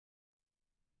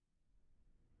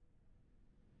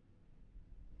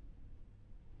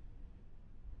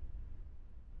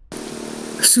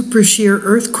Supershear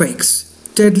earthquakes,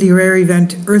 deadly rare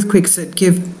event earthquakes that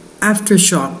give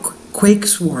aftershock quake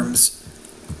swarms.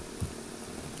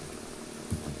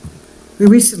 We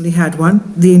recently had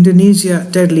one, the Indonesia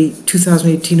deadly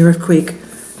 2018 earthquake,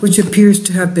 which appears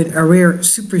to have been a rare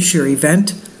supershear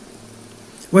event.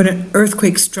 When an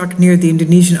earthquake struck near the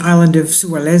Indonesian island of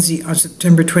Sulawesi on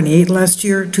September 28 last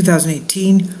year,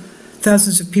 2018,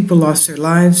 thousands of people lost their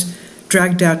lives,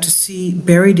 dragged out to sea,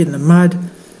 buried in the mud.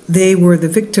 They were the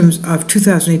victims of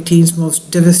 2018's most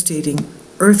devastating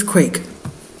earthquake.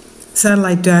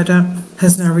 Satellite data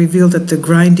has now revealed that the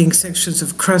grinding sections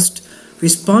of crust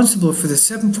responsible for the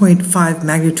 7.5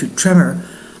 magnitude tremor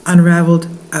unraveled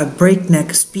at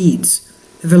breakneck speeds.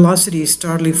 The velocity is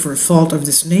startling for a fault of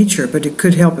this nature, but it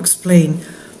could help explain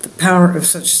the power of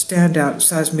such standout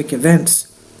seismic events.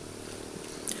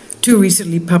 Two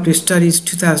recently published studies,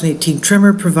 2018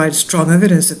 tremor, provides strong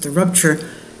evidence that the rupture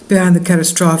behind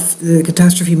the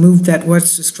catastrophe moved at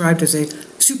what's described as a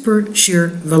super shear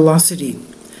velocity.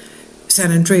 San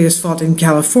Andreas Fault in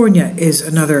California is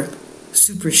another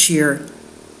super shear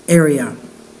area.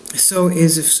 So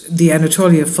is the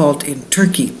Anatolia Fault in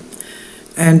Turkey.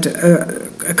 And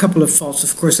a couple of faults,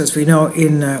 of course, as we know,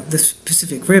 in the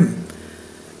Pacific Rim.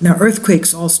 Now,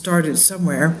 earthquakes all started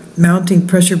somewhere. Mounting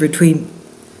pressure between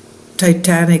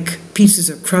titanic pieces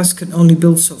of crust can only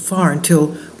build so far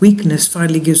until weakness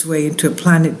finally gives way into a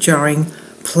planet-jarring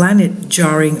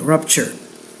rupture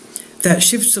that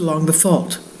shifts along the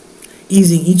fault,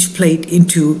 easing each plate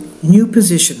into new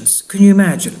positions. Can you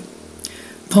imagine?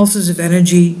 Pulses of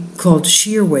energy called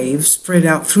shear waves spread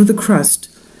out through the crust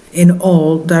in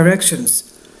all directions,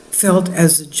 felt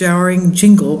as the jarring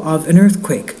jingle of an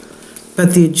earthquake.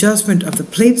 But the adjustment of the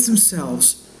plates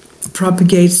themselves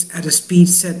propagates at a speed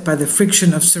set by the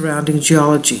friction of surrounding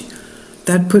geology.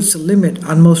 That puts a limit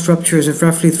on most ruptures of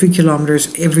roughly 3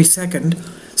 kilometers every second,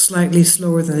 slightly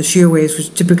slower than the shear waves,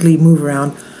 which typically move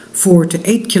around 4 to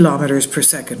 8 kilometers per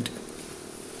second.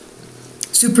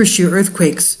 Supershear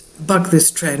earthquakes buck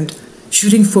this trend,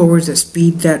 shooting forwards at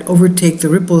speed that overtake the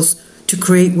ripples to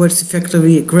create what's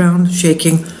effectively a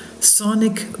ground-shaking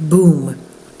sonic boom.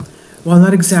 While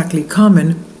not exactly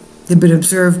common, they've been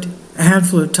observed a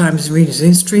handful of times in recent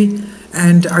history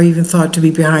and are even thought to be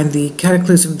behind the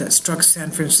cataclysm that struck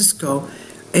San Francisco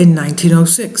in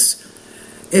 1906.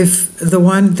 If the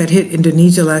one that hit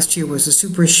Indonesia last year was a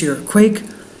supershear quake,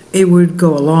 it would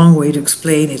go a long way to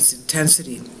explain its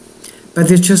intensity. But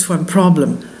there's just one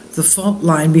problem. The fault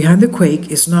line behind the quake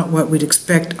is not what we'd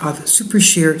expect of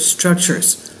supershear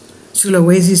structures.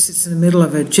 Sulawesi sits in the middle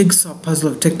of a jigsaw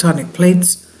puzzle of tectonic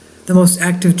plates. The most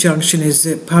active junction is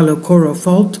the Palokoro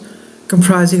Fault,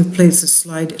 comprising of plates that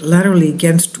slide laterally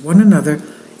against one another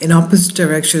in opposite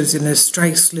directions in a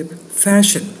strike-slip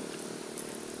fashion.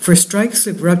 For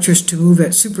strike-slip ruptures to move at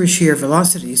supershear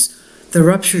velocities, the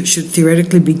rupture should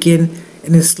theoretically begin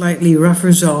in a slightly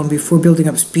rougher zone before building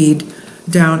up speed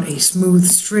down a smooth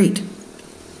straight.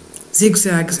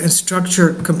 Zigzags and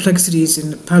structure complexities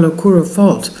in the Palokoro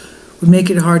Fault would make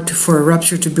it hard for a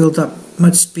rupture to build up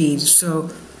much speed, so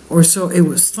it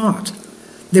was thought.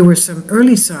 There were some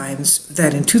early signs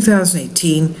that in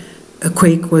 2018 the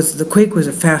quake was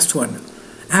a fast one.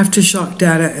 Aftershock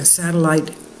data and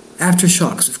satellite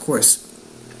aftershocks, of course.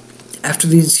 After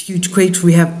these huge quakes,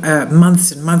 we have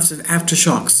months and months of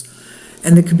aftershocks,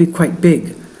 and they could be quite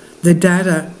big. The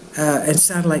data and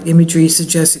satellite imagery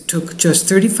suggests it took just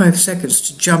 35 seconds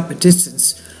to jump a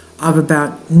distance of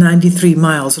about 93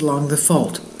 miles along the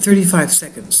fault. 35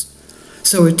 seconds.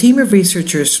 So a team of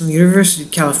researchers from the University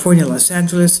of California, Los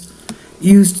Angeles,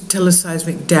 used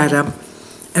teleseismic data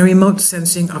and remote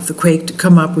sensing of the quake to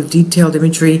come up with detailed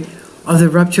imagery of the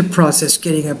rupture process,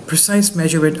 getting a precise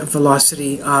measurement of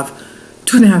velocity of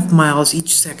 2.5 miles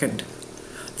each second.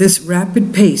 This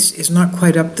rapid pace is not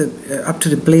quite up to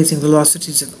the blazing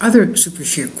velocities of other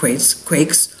supershear quakes.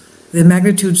 The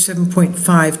magnitude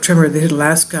 7.5 tremor that hit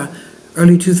Alaska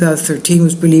early 2013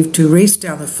 was believed to race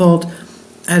down the fault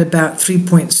at about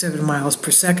 3.7 miles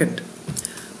per second.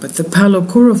 But the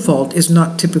Palokoro Fault is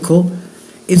not typical.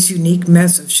 Its unique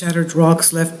mess of shattered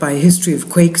rocks left by a history of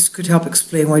quakes could help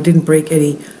explain why it didn't break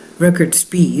any record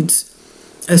speeds.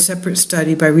 A separate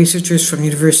study by researchers from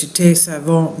Université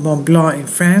Savant Mont-Blanc in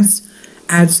France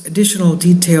adds additional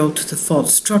detail to the fault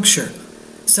structure.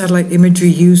 Satellite imagery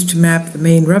used to map the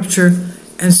main rupture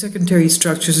and secondary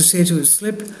structures associated with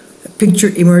slip. A picture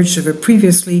emerged of a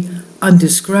previously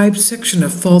undescribed section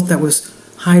of fault that was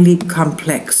highly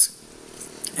complex.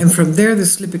 And from there, the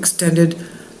slip extended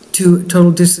to a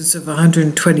total distance of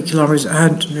 120 kilometers,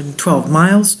 112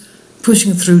 miles,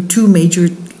 pushing through two major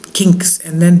kinks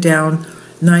and then down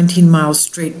 19 miles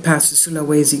straight past the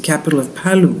Sulawesi capital of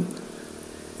Palu.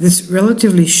 This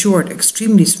relatively short,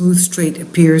 extremely smooth strait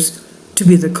appears to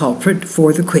be the culprit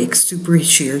for the quake's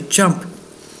supershear jump.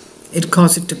 It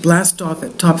caused it to blast off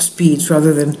at top speeds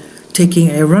rather than taking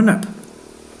a run-up.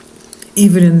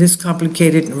 Even in this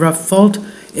complicated and rough fault,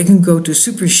 it can go to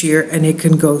supershear, and it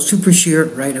can go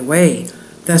supershear right away.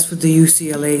 That's what the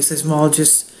UCLA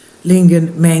seismologist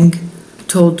Lingen Meng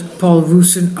told Paul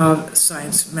Rusin of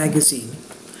Science magazine.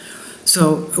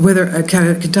 So whether a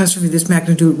catastrophe of this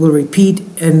magnitude will repeat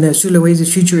in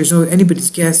Sulawesi's future is anybody's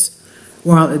guess.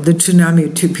 While the tsunami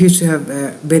appears to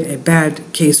have been a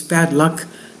bad case, bad luck,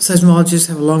 seismologists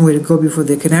have a long way to go before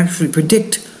they can actually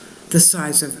predict the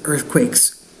size of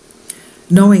earthquakes.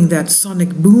 Knowing that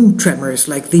sonic boom tremors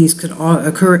like these can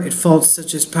occur at faults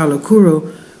such as Paulo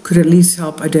Curo could at least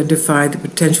help identify the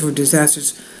potential for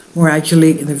disasters more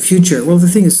accurately in the future. Well, the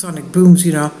thing is, sonic booms,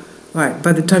 right,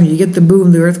 by the time you get the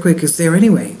boom, the earthquake is there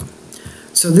anyway.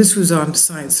 So this was on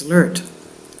Science Alert.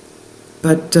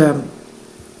 But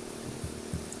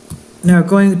now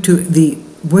going to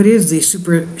what is the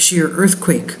supershear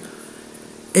earthquake,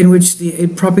 in which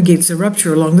it propagates a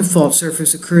rupture along the fault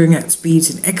surface occurring at speeds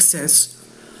in excess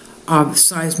of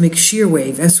seismic shear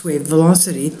wave, S-wave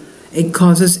velocity. It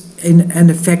causes an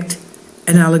effect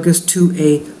analogous to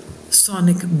a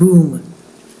sonic boom.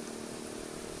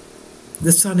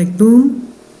 The sonic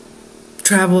boom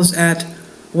travels at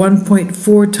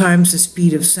 1.4 times the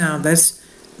speed of sound. That's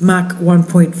Mach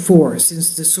 1.4.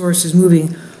 Since the source is moving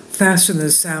faster than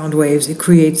the sound waves, it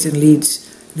creates and leads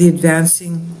the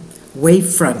advancing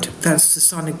wavefront. That's the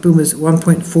sonic boom, is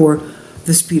 1.4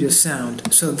 the speed of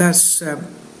sound. So that's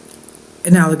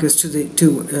analogous to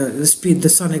the speed. The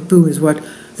sonic boom is what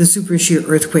the supershear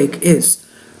earthquake is.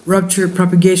 Rupture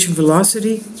propagation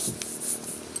velocity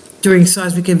during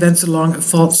seismic events along a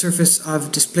fault surface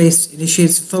of displaced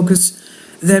initiates focus,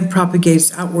 then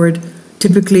propagates outward.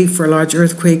 Typically for large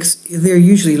earthquakes, they're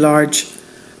usually large,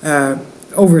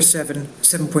 over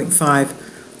 7.5,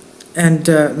 and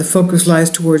the focus lies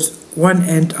towards one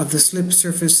end of the slip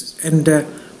surface, and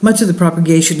much of the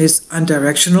propagation is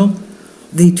unidirectional.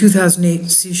 The 2008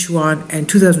 Sichuan and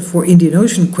 2004 Indian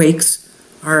Ocean quakes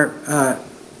are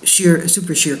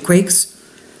supershear quakes.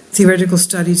 Theoretical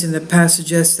studies in the past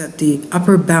suggest that the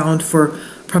upper bound for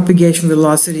propagation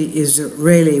velocity is the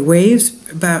Rayleigh waves,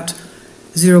 about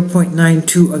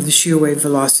 0.92 of the shear wave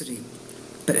velocity.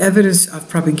 But evidence of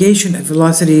propagation at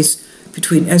velocities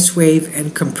between S-wave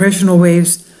and compressional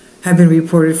waves have been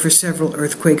reported for several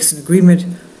earthquakes in agreement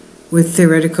with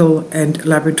theoretical and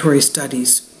laboratory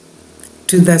studies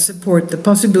that support the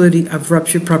possibility of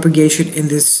rupture propagation in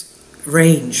this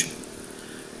range.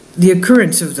 The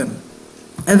occurrence of them.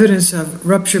 Evidence of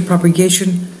rupture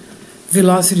propagation,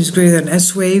 velocities greater than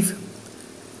S-wave,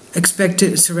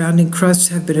 expected surrounding crusts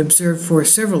have been observed for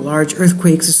several large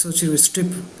earthquakes associated with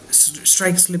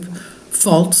strike-slip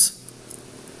faults,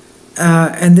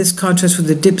 and this contrasts with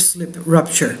the dip-slip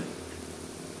rupture.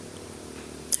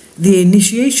 The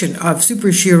initiation of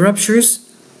supershear ruptures,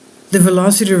 the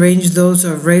velocity range, those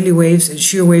of Rayleigh waves and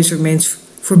shear waves, remains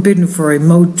forbidden for a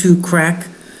Mode 2 crack.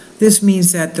 This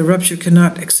means that the rupture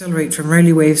cannot accelerate from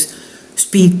Rayleigh waves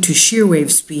speed to shear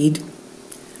wave speed.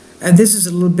 And this is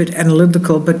a little bit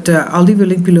analytical, but I'll leave a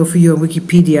link below for you on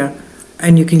Wikipedia,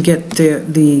 and you can get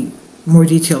the more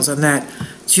details on that.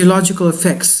 Geological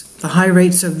effects. The high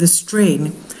rates of this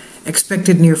strain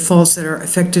expected near faults that are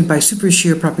affected by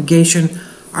supershear propagation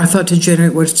are thought to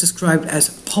generate what is described as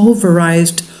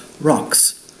pulverized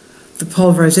rocks. The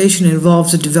pulverization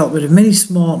involves the development of many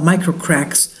small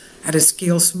microcracks at a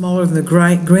scale smaller than the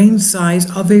grain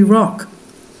size of a rock,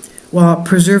 while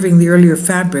preserving the earlier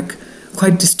fabric,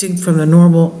 quite distinct from the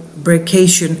normal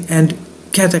brecciation and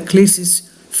cataclesis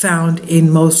found in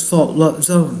most fault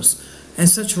zones. And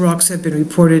such rocks have been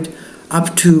reported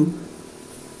up to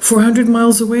 400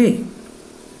 miles away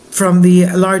from the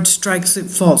large strike-slip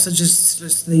faults, such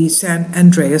as the San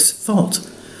Andreas Fault.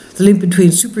 The link between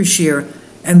supershear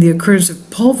and the occurrence of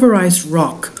pulverized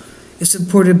rock is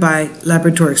supported by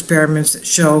laboratory experiments that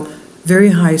show very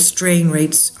high strain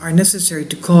rates are necessary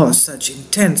to cause such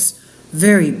intense,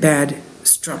 very bad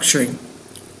fracturing.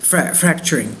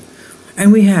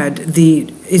 And we had the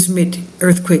Izmit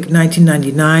earthquake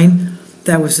 1999.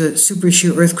 That was a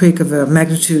supershear earthquake of a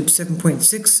magnitude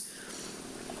 7.6.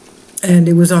 And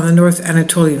it was on the North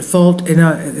Anatolian Fault. And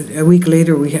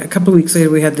a couple of weeks later,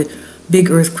 we had the big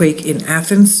earthquake in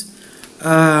Athens.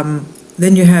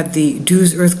 Then you had the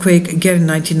Duz earthquake, again in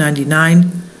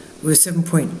 1999, with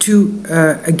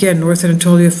 7.2, again North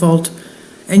Anatolia Fault.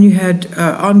 And you had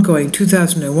ongoing,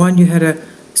 2001, you had a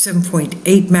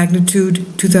 7.8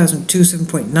 magnitude, 2002,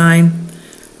 7.9,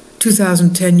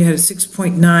 2010 you had a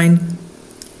 6.9,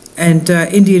 and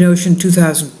Indian Ocean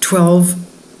 2012,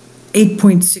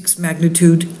 8.6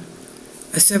 magnitude,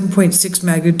 a 7.6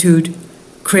 magnitude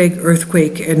Craig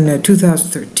earthquake in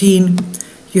 2013.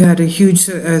 You had a huge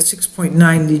 6.9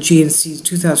 in the Aegean Sea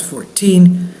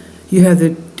 2014. You had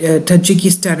the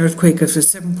Tajikistan earthquake of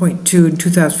 7.2 in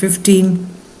 2015.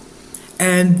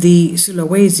 And the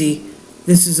Sulawesi,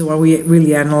 this is the one we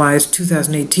really analyzed,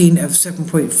 2018 of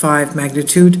 7.5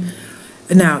 magnitude.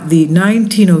 Now, the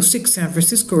 1906 San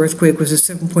Francisco earthquake was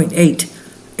a 7.8.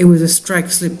 It was a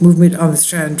strike-slip movement on the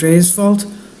San Andreas Fault.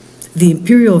 The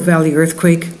Imperial Valley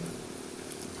earthquake,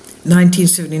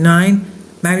 1979,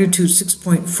 magnitude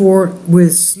 6.4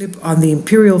 with slip on the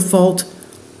Imperial Fault.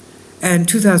 And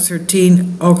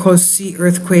 2013, Ocos Sea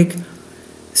earthquake,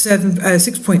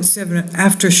 6.7.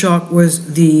 Aftershock was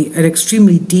an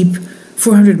extremely deep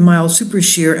 400-mile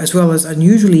supershear, as well as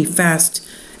unusually fast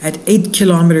at 8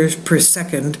 kilometers per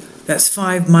second. That's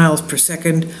 5 miles per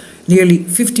second, nearly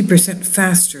 50%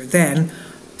 faster than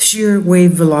shear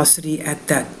wave velocity at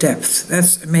that depth.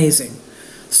 That's amazing.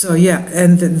 So yeah,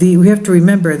 and we have to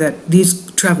remember that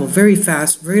these travel very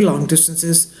fast, very long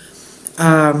distances.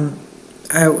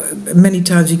 Many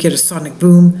times you get a sonic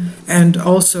boom, and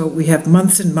also we have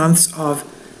months and months of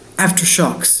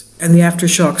aftershocks, and the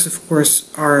aftershocks, of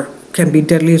course, can be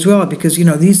deadly as well, because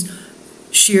these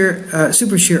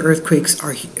super shear earthquakes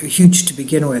are huge to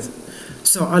begin with.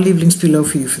 So I'll leave links below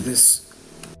for you for this.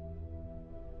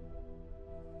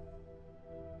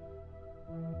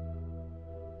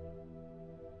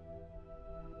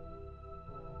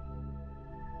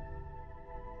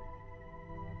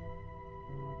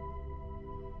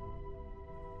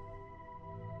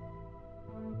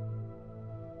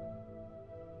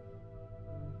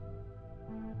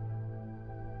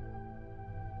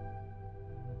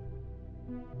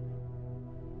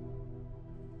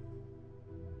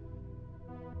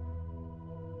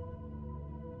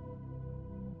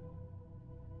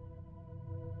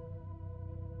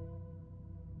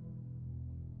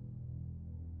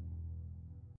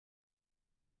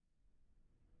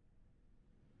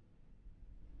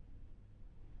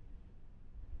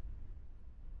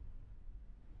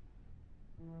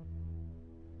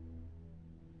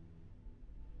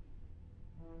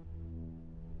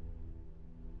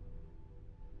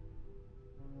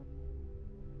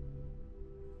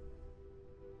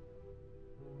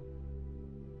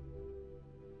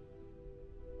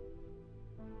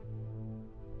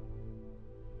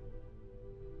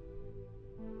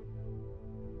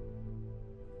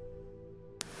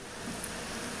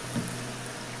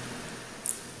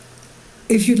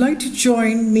 If you'd like to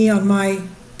join me on my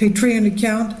Patreon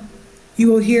account,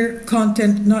 you will hear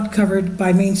content not covered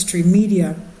by mainstream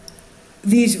media.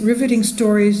 These riveting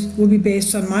stories will be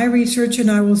based on my research, and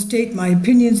I will state my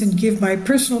opinions and give my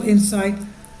personal insight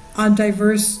on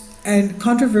diverse and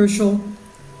controversial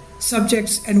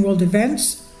subjects and world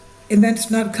events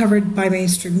not covered by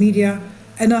mainstream media,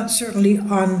 and not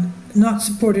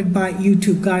supported by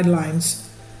YouTube guidelines.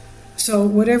 So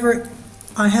whatever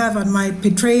I have on my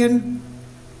Patreon,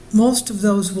 most of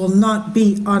those will not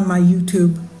be on my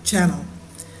YouTube channel.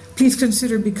 Please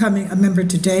consider becoming a member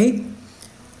today.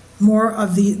 More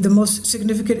of the most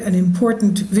significant and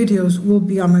important videos will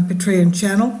be on my Patreon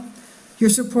channel. Your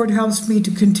support helps me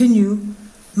to continue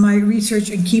my research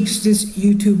and keeps this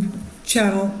YouTube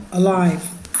channel alive.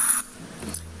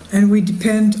 And we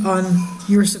depend on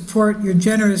your support, your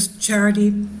generous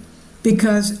charity,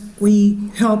 because we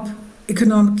help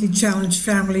economically challenged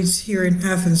families here in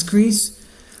Athens, Greece,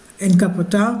 in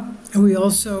Kapota, and we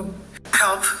also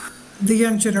help the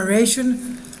young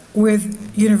generation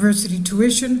with university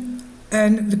tuition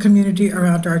and the community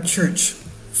around our church.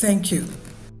 Thank you.